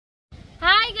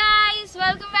guys,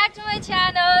 welcome back to my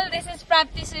channel. This is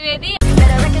Prapti Subedi.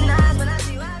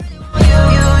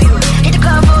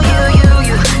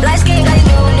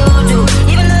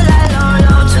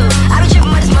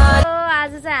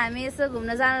 आज चाहिँ हामी यसो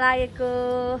घुम्न जान लागेको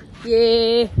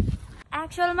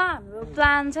एक्चुअलमा हाम्रो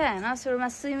प्लान चाहिँ हैन सुरुमा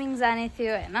स्विमिङ जाने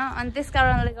थियो हैन अनि त्यस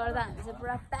कारणले गर्दा हामी चाहिँ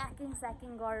पुरा प्याकिङ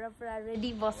गरेर पुरा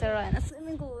रेडी बसेर हैन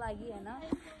स्विमिङको लागि हैन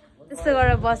त्यस्तो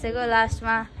गरेर बसेको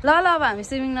लास्टमा ल अब हामी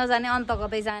स्विमिङ नजाने अन्त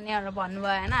कतै जानेहरु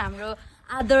भन्नुभयो हैन हाम्रो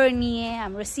आदरणीय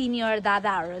हाम्रो सिनियर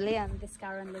दादाहरुले अनि त्यस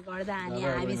कारणले गर्दा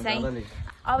हामी चाहिँ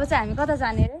अब चाहिँ हामी कता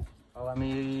जाने रे अब हामी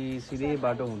सिधै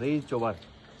बाटो हुँदै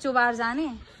चोबार जाने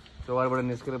चोबारबाट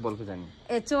निस्केर बल्कु जाने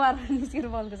चोबारबाट निस्केर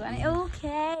बल्कु जाने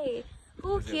ओके हु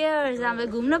केयर्स हामीले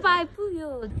घुम्न पाए पुग्यो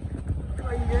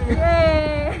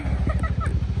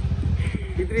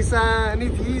भित्री सानी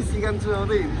थिए सिकान्छु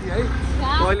आउँदै हिँड्थी है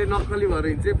अहिले नक्कली भएर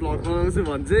हिँड्छ भ्लग बनाउँछु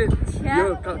भन्छ यो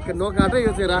नकाटै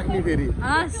यो चाहिँ राख्ने फेरि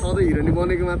सधैँ हिरोनी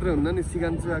बनेको मात्र हुन्न नि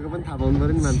सिकान्छु आएको पनि थाहा पाउनु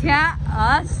पर्यो नि मान्छे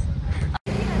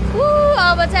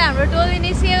अब चाहिँ हाम्रो टोली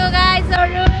निस्कियो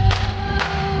गाइजहरु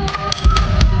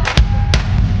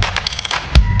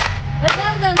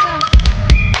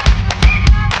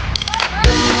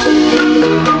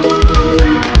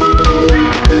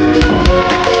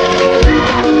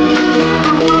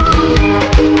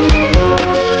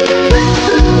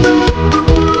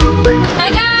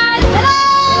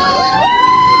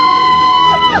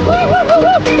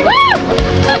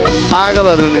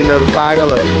पागलहरु निन्दर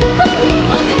पागलहरु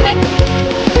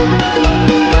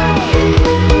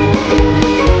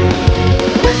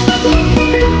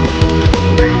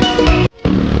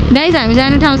गाइस हामी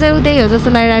जाने ठाउँ चाहिँ उतै हो जस्तो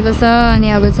लागिरहेको छ अनि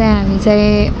अब चाहिँ हामी चाहिँ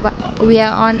we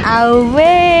are on our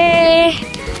way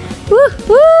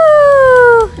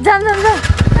जाम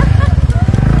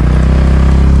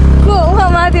को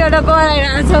माथि एउटा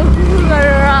कराइरहेको छ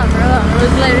गरेर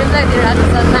हाम्रोलाई रिप्लाई दिइरहेको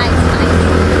छ नाइस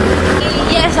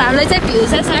यस हामीलाई चाहिँ भ्यू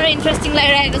चाहिँ साह्रै इन्ट्रेस्टिङ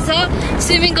लागिरहेको छ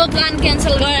स्विमिङको प्लान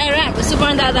क्यान्सल गरेर हाम्रो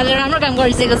सुपर्ण दादाले राम्रो काम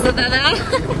गरिसकेको छ दादा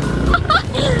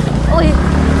ओइ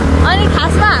अनि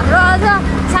खासमा हाम्रो अझ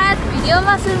सायद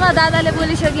भिडियोमा सुरुमा दादाले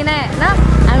बोलिसकिन होइन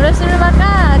हाम्रो सुरुमा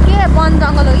कहाँ के वन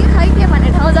जङ्गल हो कि खै के भन्ने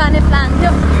ठाउँ जाने प्लान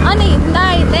थियो अनि हिँड्दा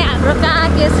हाम्रो कहाँ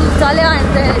के चल्यो अनि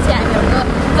चाहिँ हामीहरूको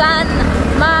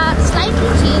प्लानमा स्लाइटली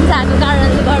चेन्ज भएको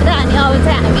कारणले गर्दा अनि अब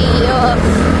चाहिँ हामी यो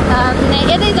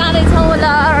यतै जाँदैछौँ ल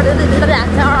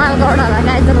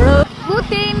गाइजहरू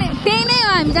त्यही नै हो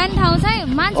हामी जाने ठाउँ चाहिँ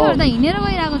मान्छेहरू त हिँडेर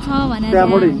गइरहेको छ भनेर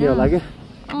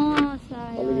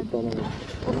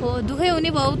ओहो दुखै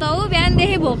हुने भाउ त हो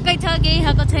बिहानदेखि भोकै छ केही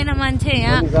खाएको छैन मान्छे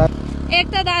यहाँ एक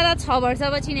त दादा 6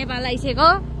 वर्षपछि नेपाल आइसकेको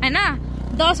होइन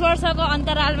 10 वर्षको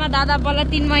अन्तरालमा दादा बल्ल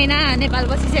 3 महिना नेपाल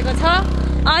बसिसकेको छ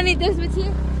अनि त्यसपछि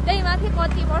त्यही माथि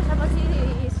कति वर्षपछि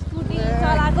स्कुटी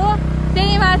चलाएको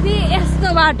त्यही माथि यस्तो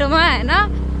बाटोमा होइन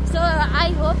सो आई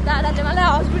होप दादाले मलाई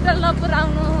हस्पिटल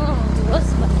नपुर्याउनु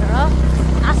होस् भनेर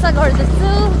आशा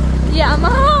गर्दछु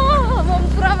यामा म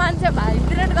पुरा मान्छे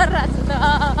भाइब्रेट गरिरहेको छु त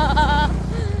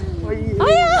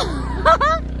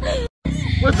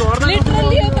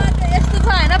लिटरली यो बात यस्तो छ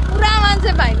होइन पुरा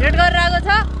मान्छे भाइब्रेट गरिरहेको छ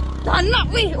धन्न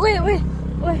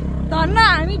धन्न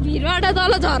हामी भिरबाट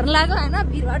तल झर्न लाग्यो होइन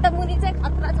भिरबाट मुनि चाहिँ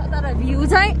खतरा छ तर भ्यू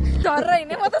चाहिँ झरेर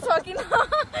हिँड्ने म त सकिन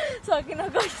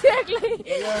गइसु एक्लै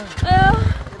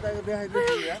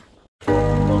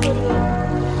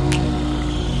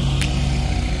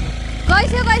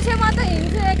गइसु म त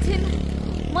हिँड्छु एकछिन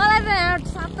मलाई त यहाँ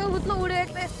सातो उत्लो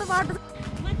उडेको त यस्तो बाटो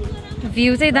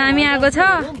भ्यू चाहिँ दामी आएको छ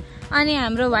अनि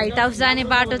हाम्रो व्हाइट हाउस जाने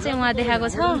बाटो चाहिँ उहाँ देखाएको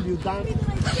छ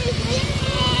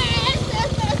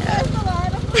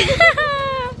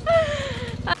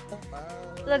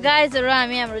गाइजहरु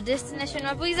हामी हाम्रो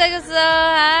डेस्टिनेसनमा पुगिसकेको छ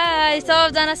हाय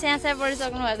सबजना स्यासा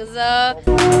परिसक्नु भएको छ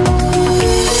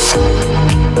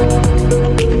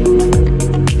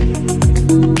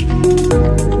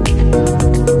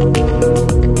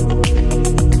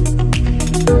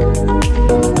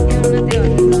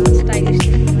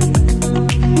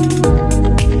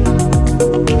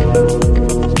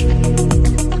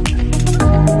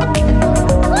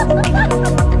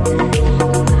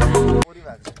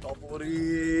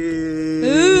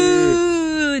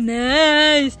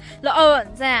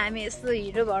हामी यस्तो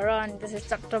हिरो भएर अनि त्यसपछि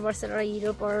चट्ट बसेर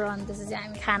हिरो परेर अनि त्यसपछि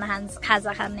हामी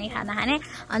खाजा खाने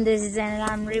अनि त्यसपछि चाहिँ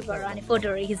राम्रै भएर अनि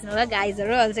फोटोहरू खिच्नु भयो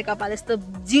गाइजहरू अहिले चाहिँ कपाल यस्तो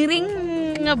जिरिङ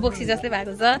बोक्सी जस्तै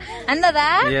भएको छ होइन दादा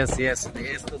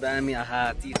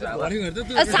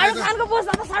शाहरुख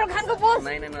खानको पोज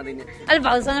अहिले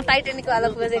भाउसँग टाइटेनिक वाला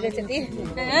खोजेको छु नि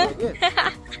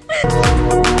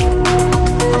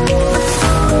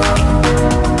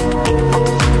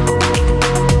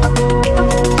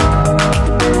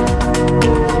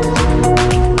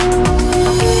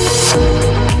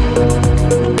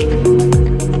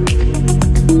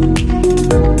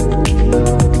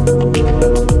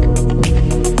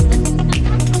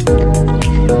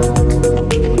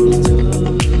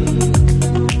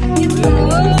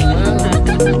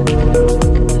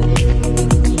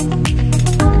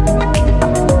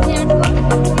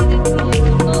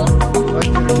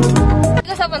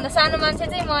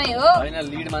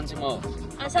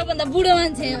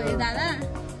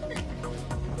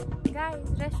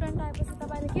रेस्टुरेन्ट आएपछि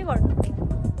तपाईँले के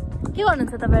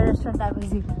गर्नुहुन्छ तपाईँ रेस्टुरेन्ट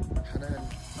आएपछि?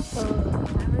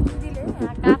 हाम्रो दिदीले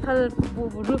यहाँ काफल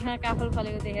रुखमा काफल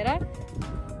फलेको देखेर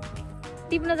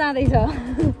टिप्न जाँदैछ।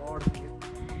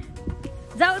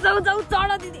 जाऊ जाऊ जाऊ चढ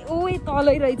दिदी। ओए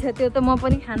तलै रहेछ त्यो त म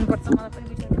पनि खानुपर्छ, मलाई पनि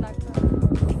मिठो लाग्छ।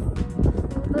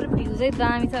 तर भ्यू चाहिँ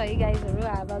दामी छ है गाइजहरू।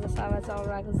 हावा सावा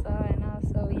चलिरहेको छ होइन।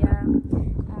 सो यहाँ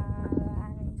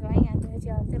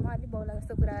चाहिँ म अलिक बाउला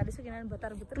जस्तो कुरा गर्दैछु किनभने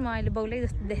भतार भुतर म अहिले बाउलै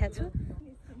जस्तो देखाएको छु।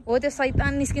 हो त्यो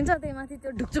शैतान निस्किन्छ त्यही माथि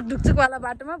त्यो ढुकचुक ढुकचुकवाला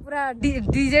बाटोमा पुरा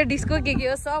डिजे डिस्को के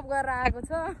हो सब गरेर आएको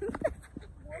छ।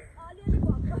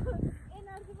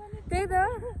 त्यही त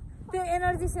त्यो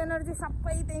एनर्जी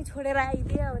सबै त्यहीँ छोडेर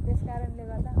आइदियो। अब त्यस कारणले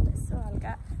गर्दा यसो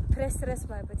हल्का फ्रेस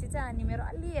भएपछि चाहिँ अनि मेरो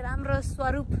अलि राम्रो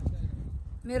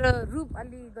मेरो रूप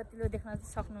अलि गतिलो देख्न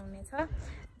सक्नुहुनेछ।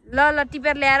 ल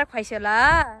टिपेर ल्याएर खुवाइस्यो ल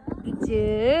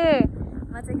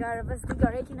म चाहिँ गएर बस्दै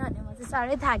गरेँ किनभने म चाहिँ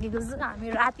साह्रै थाकेको छु। हामी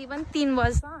राति पनि 3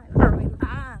 बज्छ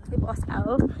हाम्रै बस्दा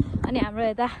हो। अनि हाम्रो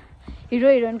यता हिरो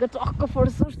हिरोइनको टक्क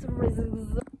फोटो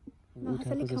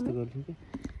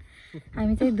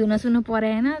हामी चाहिँ धुन सुन्नु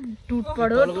पर्यो होइन। टुट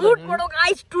पडो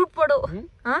गाइस टुट पडो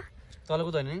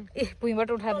तलको छैन ए भुइँबाट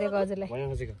उठाएर दिएको हजुरलाई।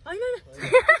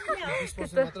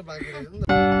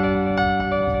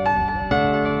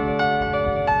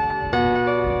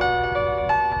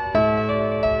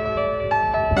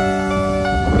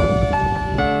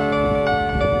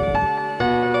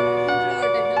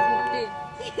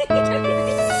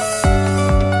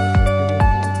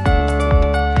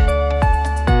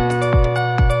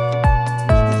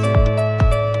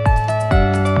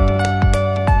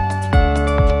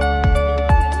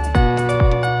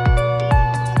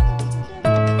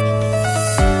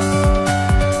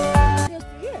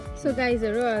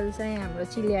 गाइजहरू अहिले चाहिँ हाम्रो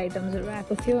चिल्ली आइटम्सहरू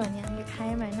आएको थियो अनि हामीले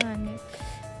खायौँ होइन। अनि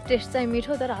टेस्ट चाहिँ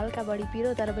मिठो तर हल्का बढी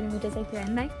पिरो तर पनि मिठो चाहिँ थियो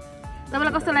होइन दाइ?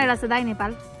 तपाईँलाई कस्तो लागिरहेको छ दाइ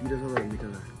नेपाल?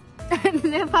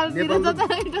 नेपाल त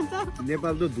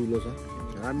धुलो छ,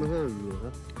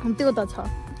 त्यो त छ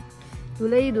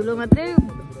धुलो मात्रै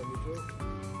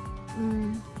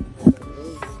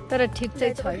तर ठिक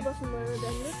चाहिँ छ।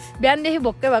 बिहानदेखि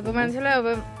भोकै भएको मान्छेलाई अब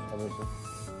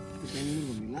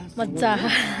मजा।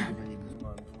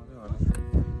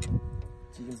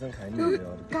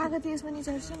 कागज पनि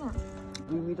चढ्छ न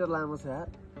 2 मिटर लामो छ यार।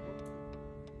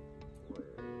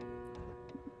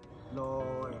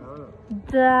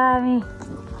 दामी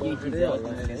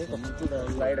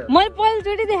मैले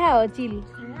पहिलोचोटि देखाएँ हो चिल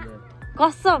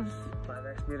कसम।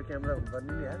 मेरो क्यामेरा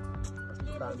हुनुपर्ने नि यार।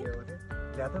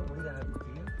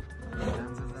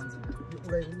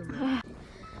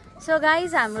 सो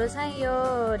गाइज हाम्रो चाहिँ यो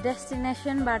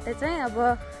डेस्टिनेसनबाट चाहिँ अब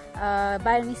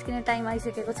बाहिर निस्किने टाइम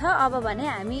आइसकेको छ। अब भने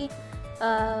हामी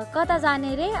कता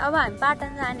जाने रे? अब हामी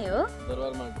पाटन जाने हो,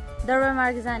 दरबार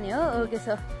मार्ग जाने हो। ओके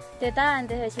सो त्यता अनि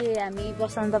त्यसपछि हामी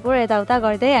बसन्तपुर यताउता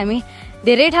गर्दै हामी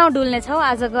धेरै ठाउँ डुल्नेछौँ।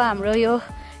 आजको हाम्रो यो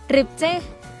ट्रिप चाहिँ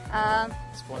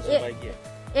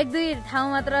 1-2 ठाउँ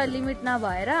मात्र लिमिट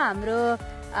नभएर हाम्रो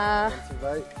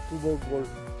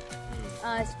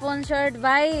sponsored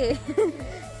by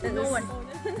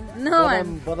No one.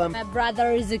 My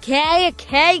brother is okay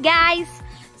guys.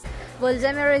 भोलि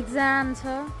चाहिँ मेरो एक्जाम छ।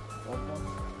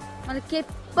 मैले के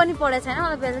पनि पढेको छैन।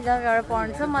 मलाई बेलुका गएर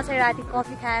पढ्नु छ। म चाहिँ राति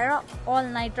कफी खाएर अल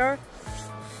नाइटर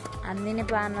हान्दिने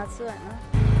प्लानमा छु हैन।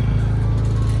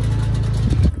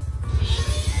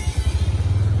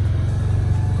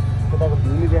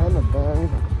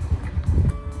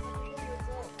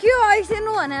 के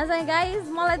आइसेनु भने चाहिँ गाइस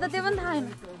मलाई त त्यो पनि थाहा छैन।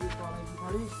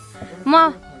 म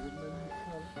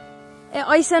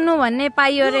ऐसनु भन्ने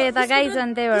पाइयो रे यता गाइस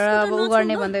अनि त्यही भएर अब उ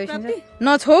गर्ने भन्दै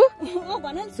नछौ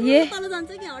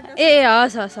ए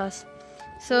हस्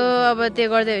सो अब त्यो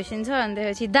गर्दै होइसिन्छ अनि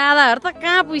त्यसपछि दादाहरू त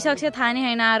कहाँ पुगिसक्छ थाहा नै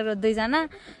छैन अर्को 2 जना।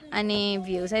 अनि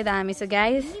भ्यू चाहिँ दामी छ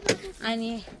गाइस।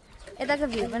 अनि यताको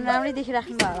भ्यू पनि राम्रै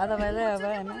देखिराख्नु भयो होला तपाईँले अब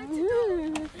हैन।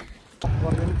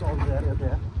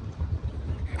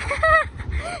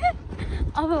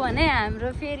 अब भने हाम्रो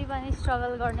फेरि पनि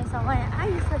स्ट्रगल गर्ने समय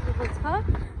आइसकेको छ।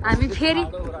 हामी फेरि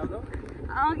के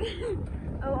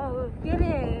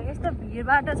अरे यस्तो भिड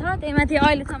बाटो छ त्यही माथि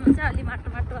अहिलेसम्म चाहिँ अलि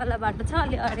माटोवाला बाटो छ।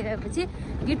 अलि अगाडि गएपछि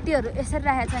गिट्टीहरू यसरी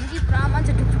राखेको छन् कि पुरा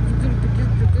मान्छे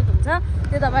ढुकढुक हुन्छ।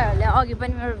 त्यो तपाईँहरूले अघि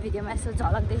पनि मेरो भिडियोमा यसो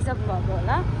झलक देखिसक्नु भएको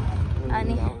होला।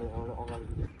 अनि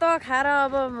त खाएर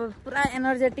अब पुरा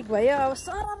एनर्जेटिक भयो। अब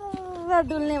सरर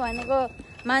डुल्ने भनेको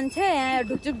मान्छे यहाँ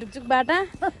ढुकचुक बाटा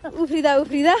उफ्रिदा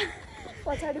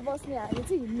पछाडि बस्ने हामी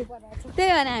चाहिँ हिँड्नु परेको छ।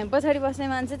 त्यही भने हामी पछाडि बस्ने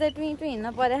मान्छे चाहिँ टुई हिँड्न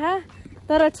परेको।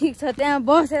 तर ठिक छ त्यहाँ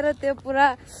बसेर त्यो पुरा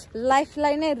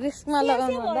लाइफलाई नै रिस्कमा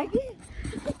लगाउनु भन्दा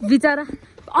बिचरा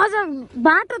अझ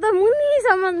बाटो त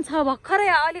मुनिसम्म छ भर्खरै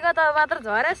अलिकति मात्र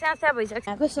झरे स्यास्या भइसक्यो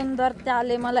यहाँको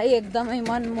सुन्दरताले मलाई एकदमै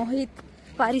मनमोहित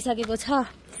पारिसकेको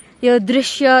छ यो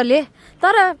दृश्यले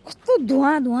तर कस्तो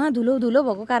धुवा धुलो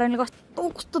भएको कारणले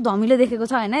कस्तो धमिलो देखेको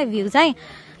छ हैन भ्यू चाहिँ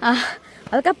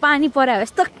हल्का पानी पर्यो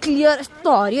यस्तो क्लियर यस्तो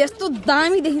हरियो यस्तो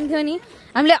दामी देखिन्थ्यो नि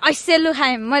हामीले ऐसेलु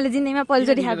खायौँ मैले जिन्दगीमा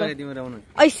पहिलोचोटि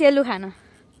खाएको ऐसेलु खान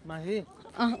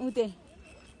उतै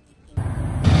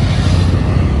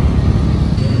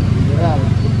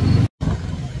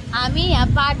हामी यहाँ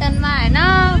पाटनमा हैन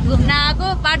घुम्न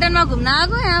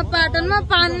आएको यहाँ पाटनमा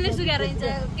पानी नै सुकेर रहेछ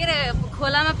के अरे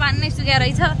खोलामा पानी नै सुकेर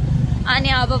रहेछ अनि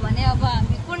अब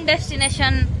हामी कुन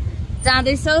डेस्टिनेसन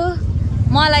जाँदैछौ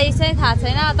मलाई चाहिँ थाहा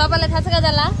छैन तपाईलाई थाहा छ कहाँ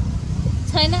जाला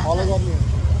छैन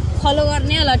फलो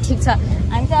गर्ने होला ठिक छ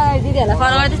हामी चाहिँ दिदीहरूलाई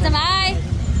फलो गर्दैछौँ हाई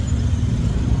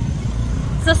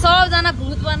सबजना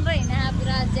भूत बनेर हिँड्ने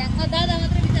पुरा ज्याङमा दादा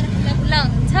मात्रै बिचरा खुल्ला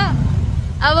हुनुहुन्छ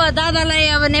अब दादालाई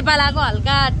अब नेपाल आएको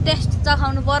हल्का टेस्ट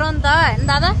चखाउनु पर्यो नि त हैन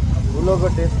दादा ढुलोको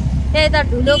टेस्ट त्यही त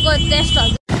ढुलोको टेस्ट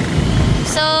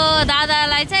सो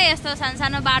दादालाई चाहिँ यस्तो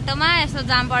सानो बाटोमा यस्तो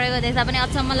जाम परेको देख्दा पनि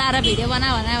अचम्म लाएर भिडियो बना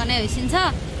भने होइसिन्छ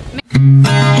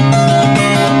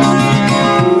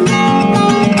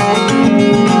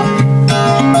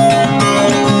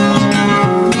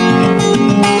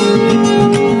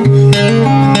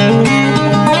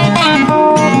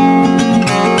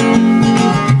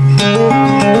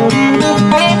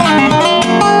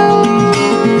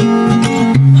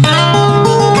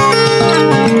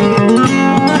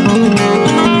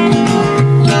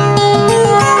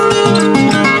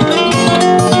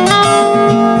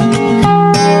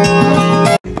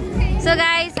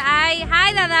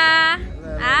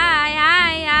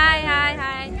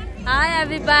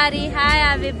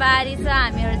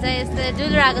हामीहरू चाहिँ यस्तो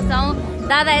डुलिरहेको छौँ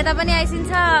दादा यता पनि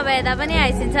आइसिन्छ अब यता पनि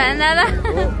आइसिन्छ होइन दादा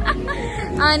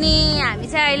अनि हामी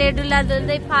चाहिँ अहिले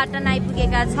डुल्दै पाटन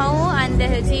आइपुगेका छौँ अनि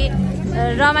त्यसपछि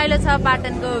रमाइलो छ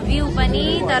पाटनको भ्यू पनि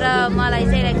तर मलाई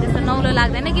चाहिँ लाइक त्यस्तो नौलो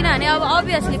लाग्दैन किनभने अब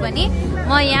अभियसली पनि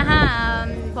म यहाँ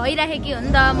भइराखेकी हो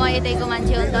नि त म यतैको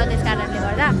मान्छे हो नि त त्यस कारणले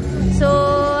गर्दा सो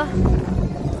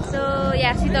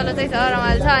यहाँ शीतलो चाहिँ छ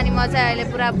रमाइलो छ अनि म चाहिँ अहिले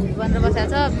पुरा भुत बनेर बसेको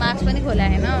छ मास्क पनि खोला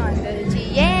होइन अनि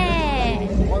त्यसपछि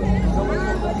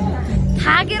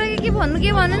थाकेर के भन्नु नि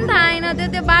थाहा होइन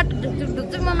त्यो बाटो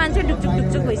ढुकढुक म मान्छे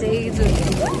ढुकढुक भइसकेको छु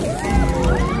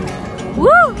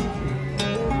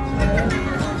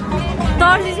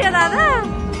तर्सी छ दादा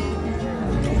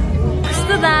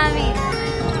कस्तो दामी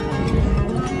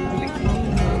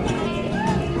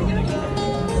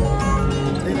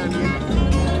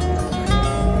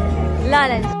ल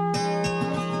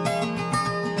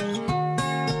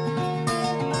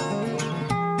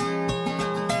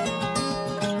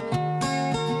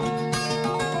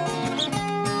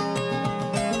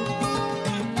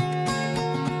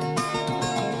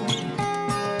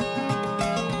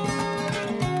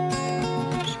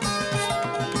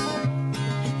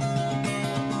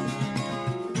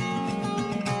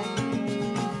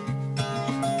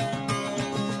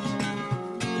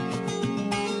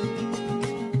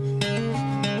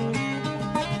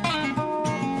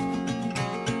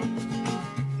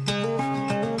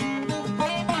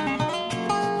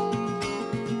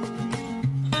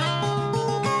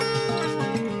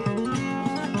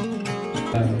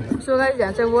सो गाइस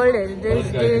यहाँ चाहिँ वर्ल्ड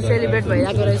हेरिटेज डे सेलिब्रेट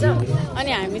भइरहेको रहेछ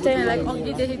अनि हामी चाहिँ लाइक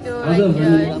अघिदेखि त्यो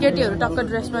केटीहरू टक्क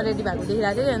ड्रेसमा रेडी भएको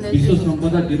देखिरहेको थियो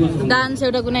अनि डान्स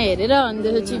एउटा कुनै हेरेर अनि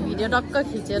त्यसपछि भिडियो टक्क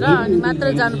खिचेर अनि मात्र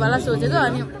जानु पर्ला सोचेको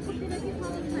अनि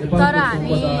तर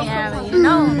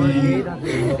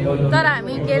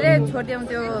हामी के अरे छोड्यौँ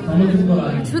त्यो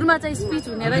सुरुमा चाहिँ स्पिच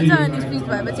हुने रहेछ अनि स्पिच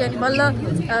भएपछि अनि बल्ल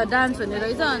डान्स हुने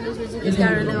रहेछ अनि त्यसपछि त्यस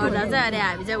कारणले गर्दा चाहिँ अनि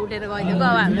हामी चाहिँ उठेर गइदिएको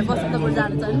अब हामीले बसन्तपुर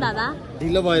जानु छ नि दादा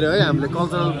ढिलो भएर है हामीले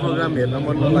कल्चरल प्रोग्राम हेर्न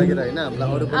मन नलागेर होइन हामीलाई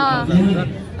अरू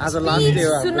आज लास्ट डे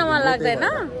हो सुन्न मन लाग्दैन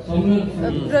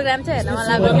प्रोग्राम चाहिँ हेर्न मन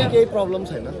लाग्दैन केही प्रब्लम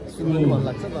छैन सुन्नु मन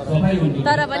लाग्छ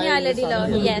तर पनि अहिले ढिलो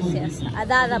यस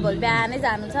दादा भोलि बिहानै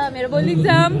जानु छ मेरो भोलि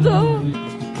एक्जाम छ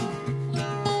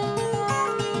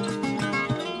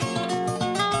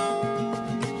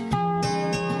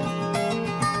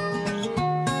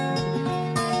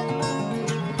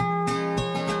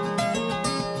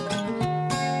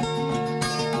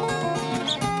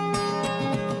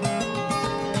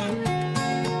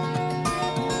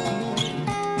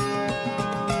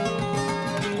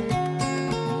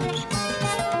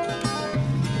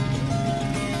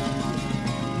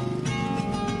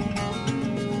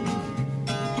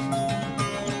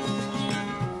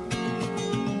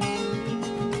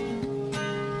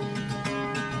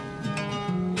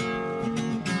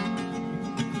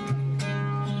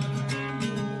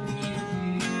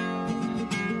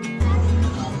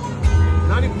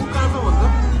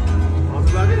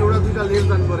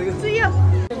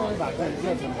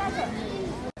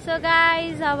सो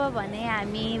गाइज अब भने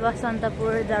हामी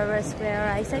बसन्तपुर दरबार स्क्वायर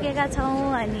आइसकेका छौँ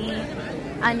अनि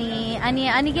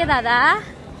के दादा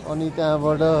अनि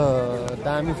त्यहाँबाट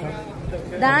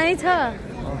दामी छ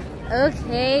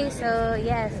ओके सो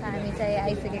यस हामी चाहिँ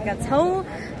आइसकेका छौँ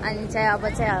अनि चाहिँ अब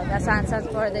चाहिँ हल्का साँझ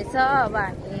पर्दैछ अब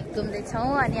हामी घुम्दैछौँ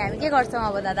अनि हामी के गर्छौँ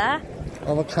अब दादा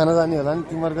अब खाना जाने होला नि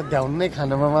तिमीहरूको ध्यान नै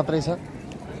खानामा मात्रै छ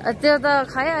त्यो त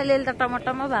खै अलिअलि त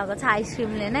टमाटरमा भएको छ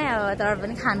आइसक्रिमले नै अब तर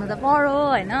पनि खानु त पर्यो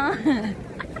होइन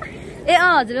ए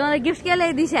हजुर मलाई गिफ्ट के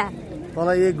ल्याइदिन्छ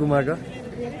तँलाई यही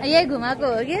घुमाएको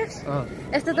हो कि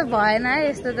यस्तो त भएन है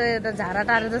यस्तो त झारा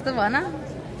टारो जस्तो भएन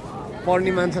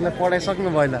पढ्ने मान्छेलाई पढाइसक्नु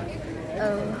भयो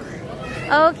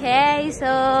ओके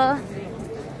सो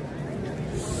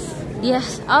यस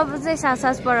अब चाहिँ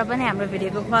साँझ पर पनि हाम्रो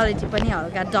भिडियोको क्वालिटी पनि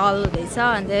हल्का डल हुँदैछ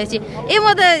अनि त्यसपछि म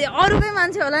त अरूकै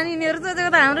मान्छे होला नि यिनीहरू सोचेको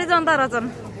त हाम्रै जनता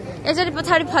रहेछन् यसरी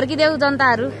पछाडि फर्किदेऊ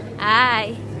जनताहरू हाई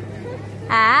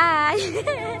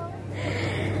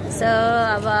सो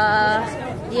अब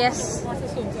यस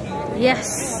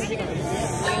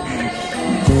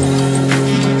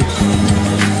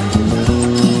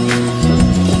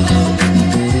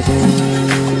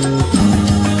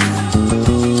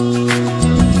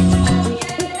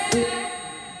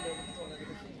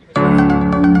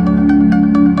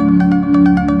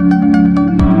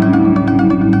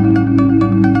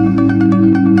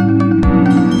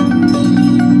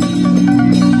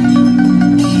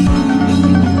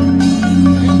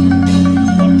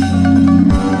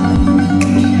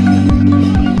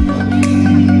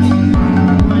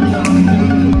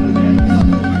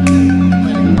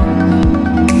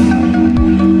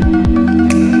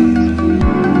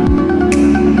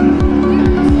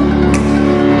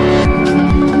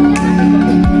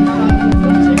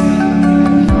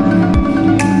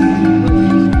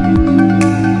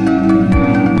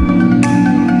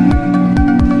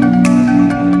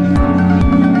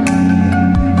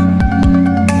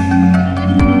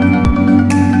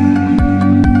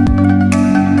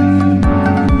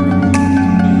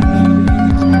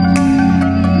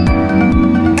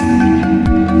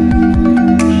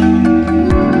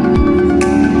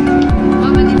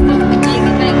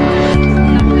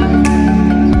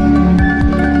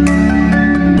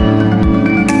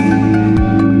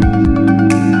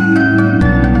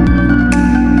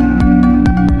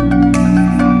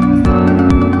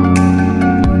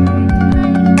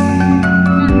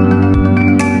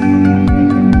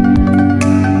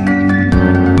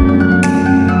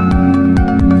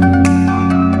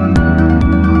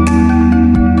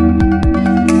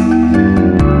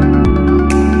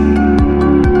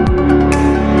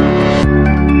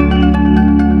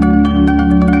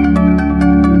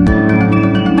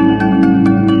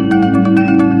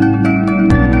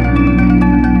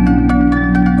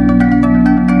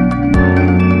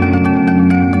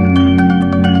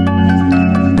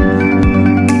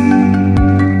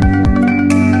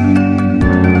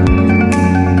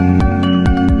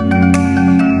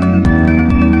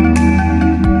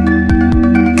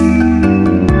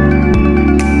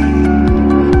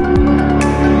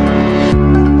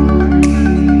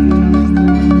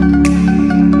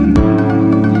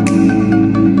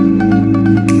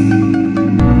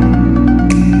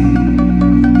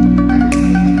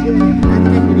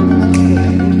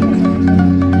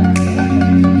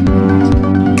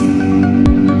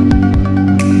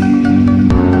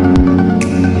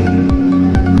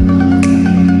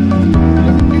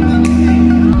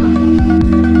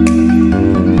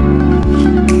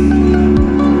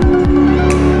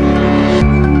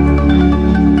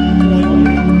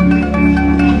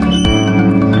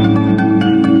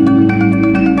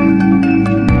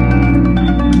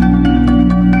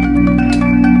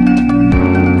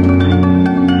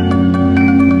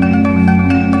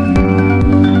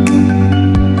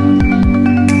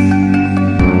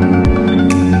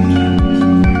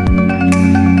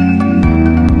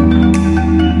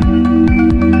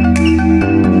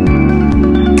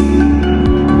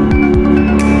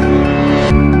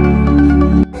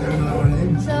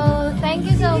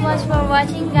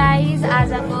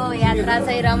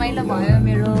रमाइलो भयो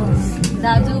मेरो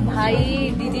दाजु भाइ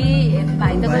दिदी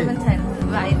भाइ त कोही पनि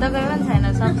छैन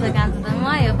सबसे कान्छ त म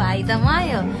आयो भाइ त म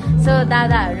आयो सो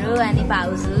दादाहरू अनि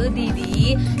भाउजू दिदी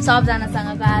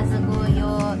सबजनासँगको आजको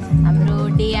यो हाम्रो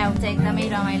डे आउट चाहिँ एकदमै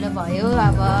रमाइलो भयो।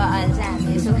 अब अहिले चाहिँ हामी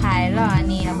यसो खाएर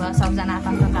अनि अब सबजना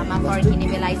आफ्नो काममा फर्किने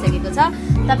बेला आइसकेको छ।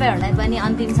 तपाईहरूलाई पनि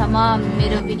अन्तिमसम्म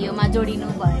मेरो भिडियोमा जोडिनु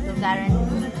भएको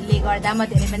कारणले गर्दा म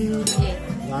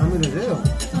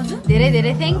धेरै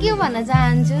धेरै थ्याङ्क यू भन्न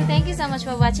चाहन्छु। Thank you so much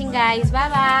for watching guys. By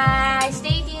by,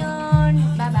 stay tuned,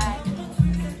 by by.